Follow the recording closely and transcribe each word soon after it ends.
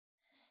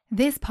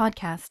This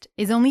podcast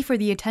is only for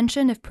the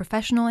attention of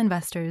professional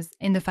investors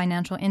in the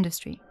financial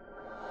industry.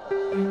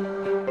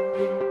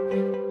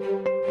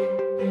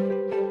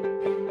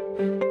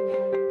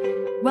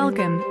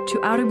 Welcome to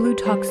Outerblue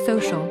Talks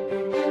Social,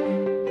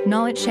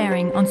 knowledge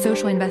sharing on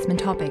social investment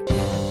topics.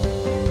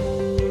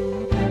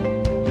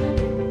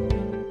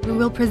 We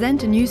will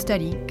present a new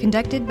study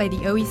conducted by the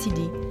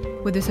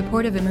OECD with the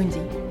support of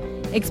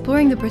Amundi,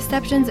 exploring the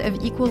perceptions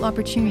of equal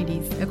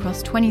opportunities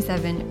across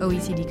 27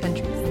 OECD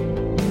countries.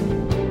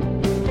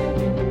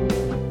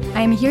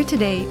 I am here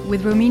today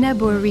with Romina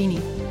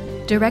Boarini,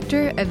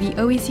 Director of the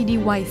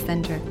OECD WISE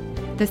Centre,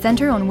 the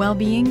Centre on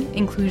Wellbeing,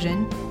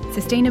 Inclusion,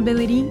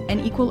 Sustainability and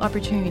Equal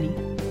Opportunity,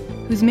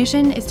 whose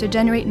mission is to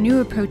generate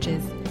new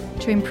approaches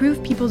to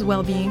improve people's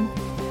well-being,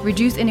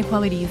 reduce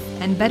inequalities,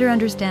 and better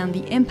understand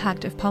the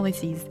impact of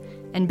policies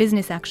and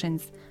business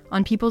actions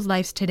on people's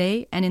lives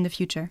today and in the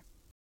future.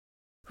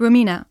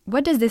 Romina,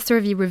 what does this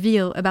survey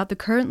reveal about the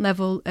current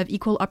level of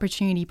equal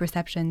opportunity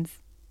perceptions?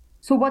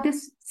 So what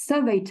this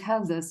survey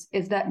tells us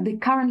is that the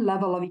current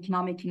level of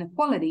economic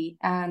inequality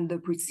and the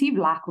perceived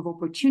lack of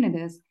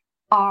opportunities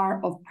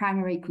are of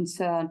primary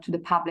concern to the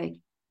public.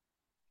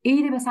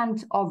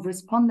 80% of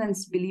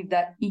respondents believe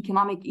that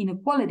economic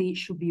inequality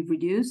should be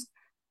reduced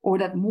or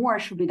that more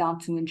should be done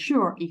to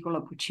ensure equal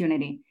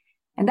opportunity.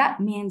 And that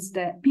means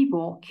that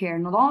people care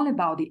not only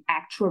about the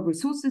actual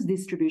resources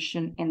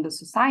distribution in the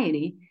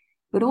society,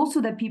 but also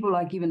that people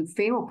are given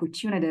fair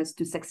opportunities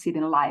to succeed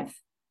in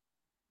life.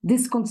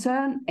 This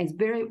concern is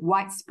very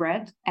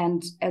widespread,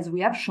 and as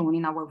we have shown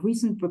in our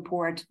recent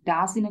report,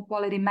 Does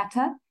Inequality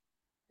Matter?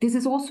 This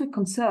is also a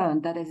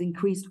concern that has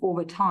increased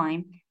over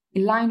time,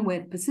 in line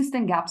with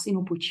persistent gaps in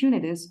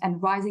opportunities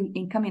and rising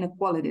income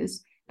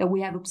inequalities that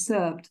we have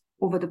observed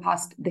over the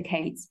past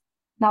decades.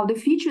 Now, the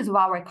features of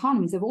our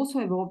economies have also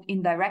evolved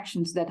in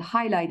directions that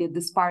highlighted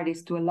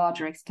disparities to a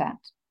larger extent.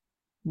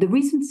 The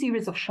recent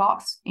series of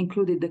shocks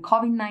included the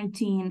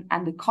COVID-19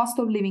 and the cost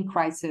of living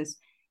crisis,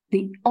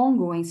 the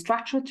ongoing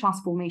structural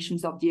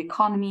transformations of the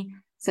economy,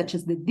 such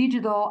as the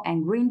digital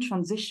and green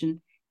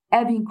transition,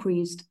 have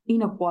increased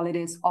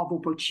inequalities of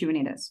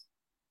opportunities.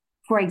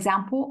 For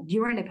example,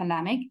 during the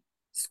pandemic,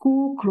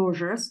 school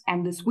closures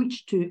and the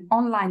switch to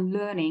online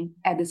learning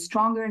had a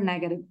stronger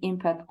negative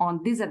impact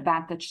on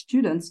disadvantaged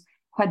students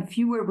who had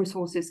fewer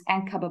resources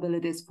and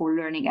capabilities for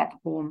learning at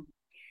home.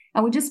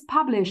 And we just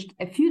published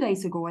a few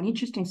days ago an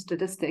interesting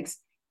statistics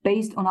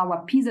based on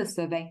our PISA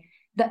survey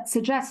that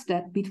suggests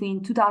that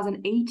between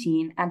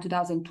 2018 and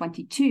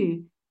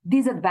 2022,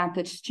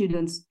 disadvantaged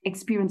students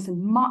experienced a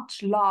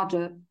much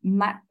larger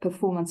math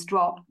performance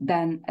drop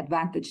than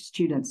advantaged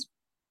students.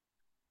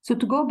 So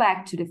to go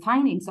back to the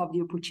findings of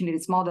the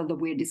opportunities model that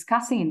we're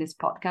discussing in this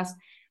podcast,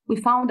 we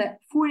found that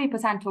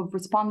 40% of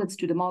respondents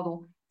to the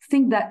model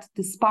think that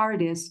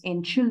disparities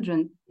in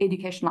children's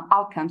educational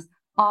outcomes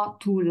are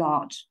too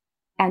large.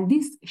 And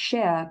this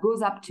share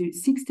goes up to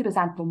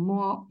 60% or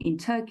more in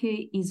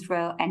Turkey,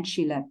 Israel, and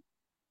Chile.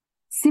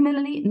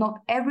 Similarly, not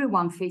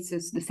everyone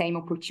faces the same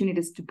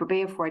opportunities to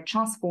prepare for a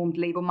transformed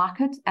labor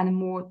market and a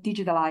more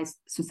digitalized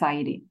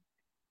society.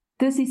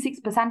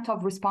 36%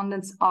 of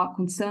respondents are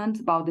concerned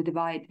about the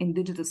divide in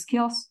digital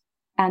skills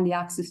and the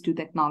access to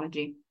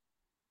technology.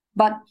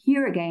 But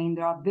here again,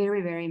 there are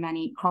very, very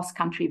many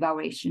cross-country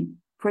variations.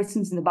 For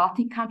instance, in the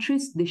Baltic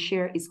countries, the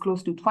share is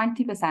close to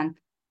 20%,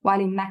 while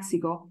in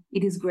Mexico,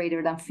 it is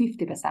greater than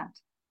 50%.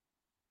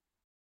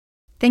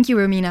 Thank you,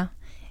 Romina.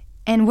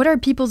 And what are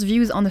people's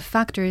views on the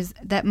factors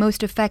that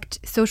most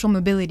affect social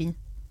mobility?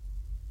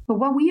 So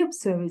what we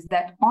observe is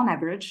that, on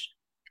average,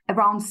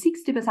 around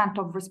 60%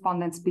 of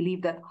respondents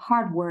believe that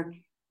hard work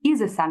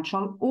is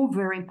essential or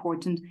very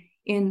important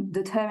in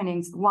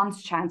determining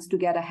one's chance to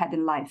get ahead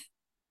in life.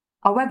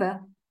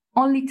 However,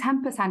 only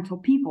 10%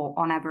 of people,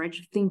 on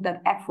average, think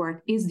that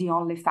effort is the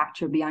only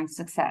factor behind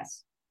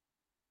success.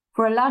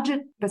 For a larger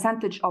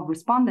percentage of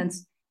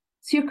respondents,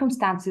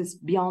 circumstances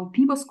beyond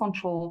people's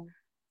control,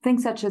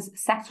 things such as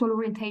sexual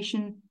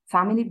orientation,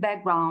 family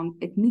background,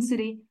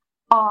 ethnicity,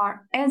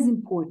 are as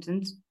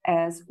important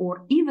as,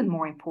 or even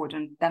more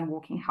important than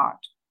working hard.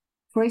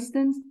 For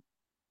instance,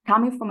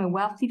 coming from a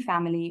wealthy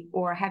family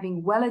or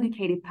having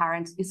well-educated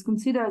parents is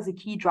considered as a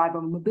key driver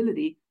of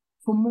mobility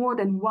for more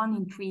than 1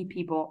 in 3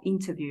 people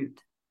interviewed.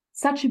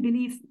 Such a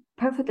belief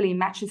perfectly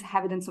matches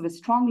evidence of a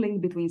strong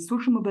link between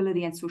social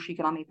mobility and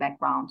socioeconomic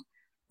background.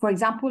 For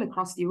example,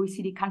 across the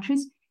OECD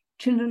countries,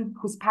 children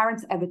whose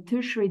parents have a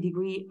tertiary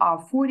degree are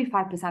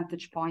 45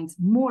 percentage points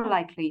more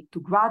likely to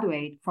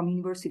graduate from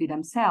university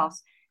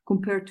themselves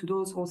compared to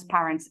those whose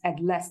parents had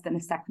less than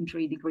a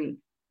secondary degree.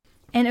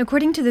 And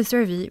according to the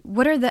survey,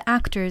 what are the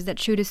actors that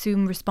should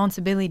assume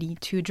responsibility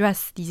to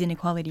address these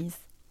inequalities?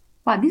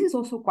 Well, this is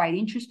also quite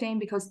interesting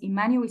because in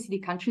many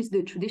OECD countries,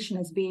 the tradition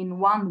has been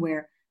one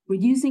where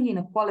reducing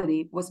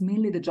inequality was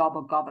mainly the job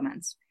of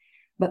governments.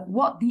 But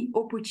what the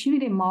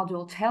opportunity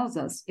model tells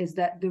us is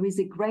that there is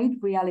a great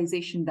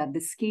realization that the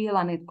scale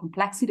and the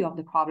complexity of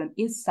the problem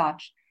is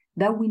such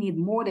that we need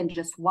more than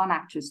just one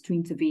actor to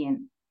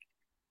intervene.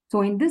 So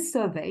in this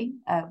survey,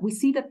 we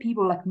see that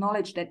people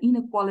acknowledge that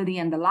inequality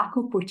and the lack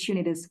of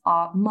opportunities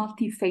are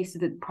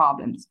multifaceted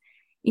problems.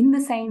 In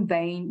the same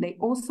vein, they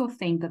also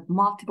think that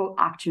multiple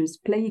actors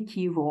play a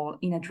key role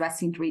in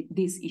addressing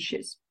these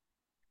issues.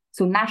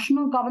 So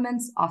national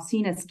governments are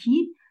seen as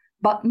key,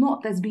 but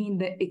not as being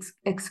the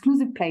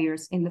exclusive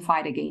players in the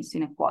fight against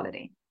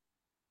inequality.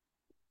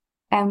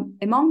 And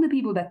among the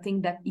people that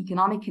think that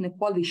economic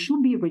inequality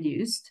should be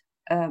reduced,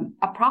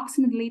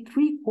 approximately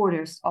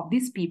 3/4 of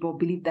these people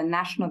believe that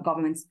national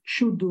governments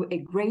should do a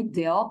great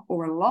deal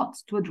or a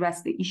lot to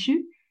address the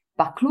issue,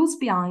 but close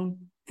behind,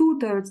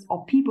 2/3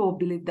 of people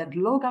believe that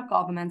local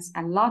governments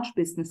and large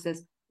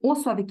businesses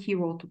also have a key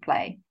role to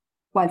play,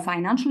 while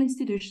financial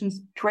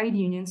institutions, trade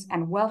unions,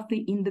 and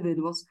wealthy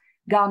individuals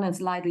garner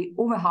slightly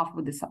over half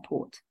of the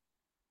support.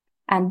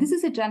 And this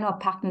is a general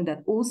pattern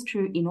that holds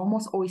true in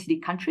almost OECD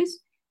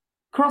countries.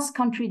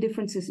 Cross-country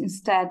differences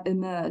instead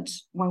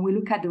emerge when we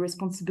look at the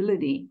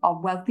responsibility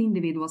of wealthy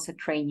individuals at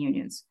trade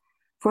unions.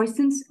 For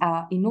instance,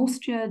 in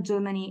Austria,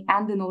 Germany,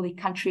 and the Nordic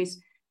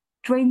countries,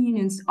 trade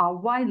unions are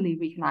widely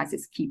recognized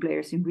as key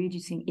players in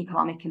reducing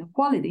economic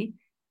inequality.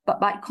 But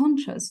by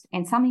contrast,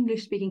 in some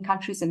English-speaking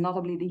countries, and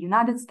notably the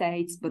United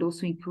States, but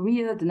also in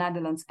Korea, the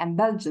Netherlands, and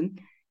Belgium,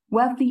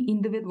 wealthy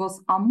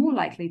individuals are more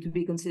likely to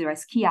be considered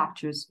as key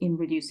actors in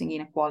reducing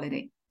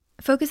inequality.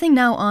 Focusing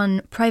now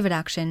on private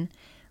action,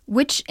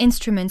 which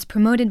instruments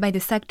promoted by the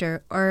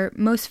sector are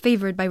most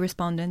favored by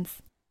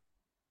respondents?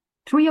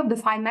 3 of the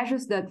 5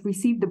 measures that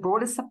received the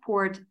broadest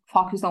support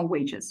focus on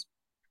wages.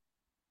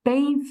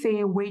 Paying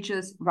fair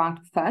wages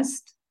ranked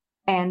first,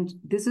 and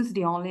this is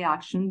the only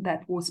action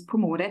that was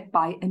promoted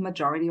by a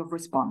majority of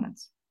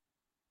respondents.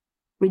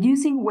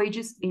 Reducing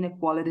wages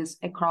inequalities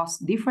across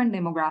different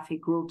demographic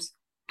groups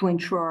to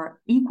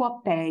ensure equal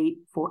pay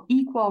for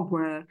equal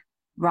work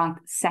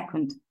ranked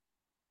second.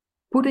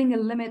 Putting a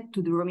limit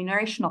to the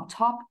remuneration of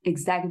top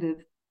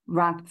executives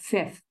ranked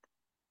 5th.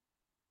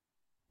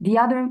 The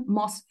other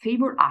most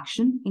favored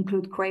action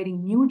include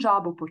creating new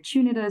job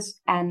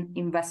opportunities and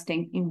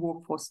investing in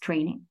workforce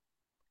training.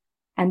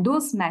 And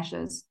those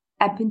measures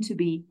happen to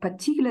be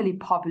particularly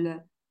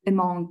popular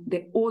among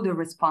the older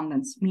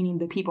respondents, meaning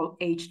the people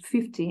aged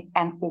 50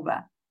 and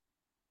over.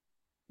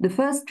 The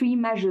first 3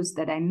 measures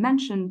that I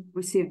mentioned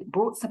received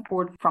broad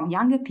support from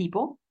younger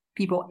people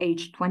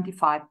aged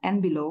 25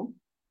 and below.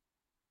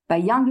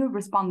 But younger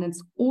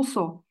respondents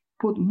also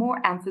put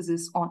more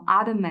emphasis on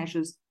other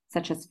measures,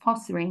 such as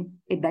fostering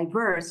a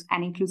diverse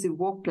and inclusive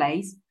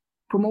workplace,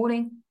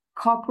 promoting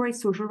corporate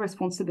social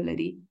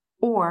responsibility,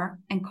 or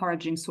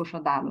encouraging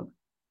social dialogue.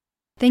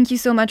 Thank you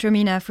so much,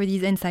 Romina, for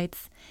these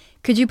insights.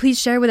 Could you please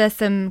share with us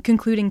some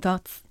concluding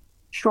thoughts?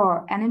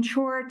 Sure. And in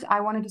short, I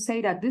wanted to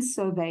say that this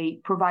survey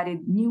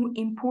provided new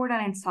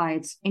important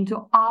insights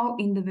into how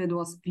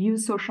individuals view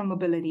social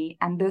mobility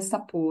and their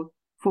support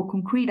for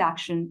concrete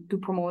action to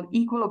promote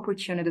equal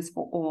opportunities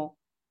for all.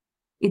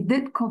 It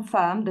did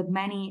confirm that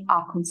many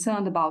are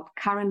concerned about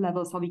current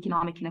levels of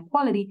economic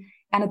inequality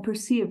and a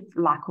perceived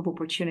lack of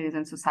opportunities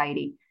in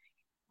society.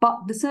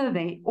 But the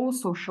survey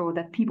also showed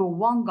that people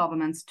want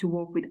governments to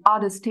work with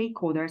other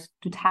stakeholders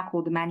to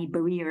tackle the many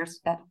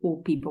barriers that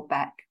hold people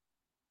back.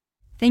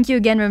 Thank you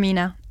again,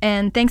 Romina,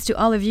 and thanks to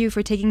all of you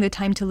for taking the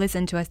time to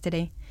listen to us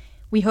today.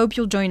 We hope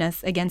you'll join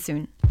us again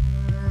soon.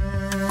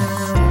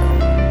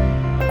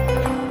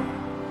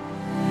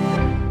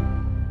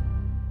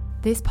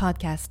 This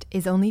podcast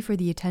is only for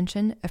the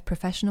attention of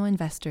professional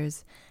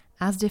investors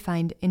as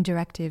defined in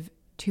Directive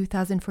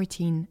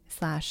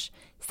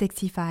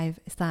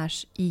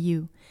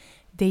 2014/65/EU,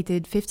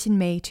 dated 15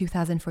 May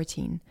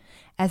 2014,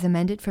 as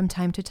amended from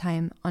time to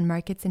time on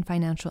markets and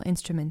financial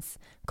instruments,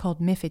 called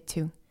MiFID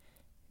II.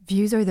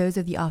 Views are those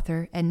of the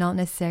author and not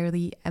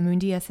necessarily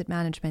Amundi Asset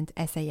Management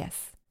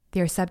SAS. They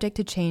are subject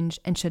to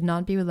change and should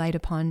not be relied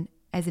upon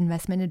as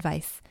investment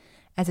advice,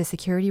 as a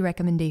security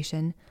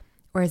recommendation,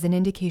 or as an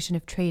indication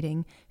of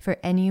trading for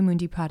any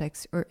Amundi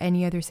products or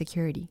any other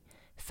security,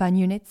 fund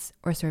units,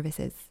 or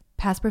services.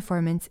 Past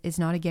performance is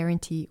not a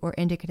guarantee or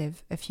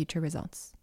indicative of future results.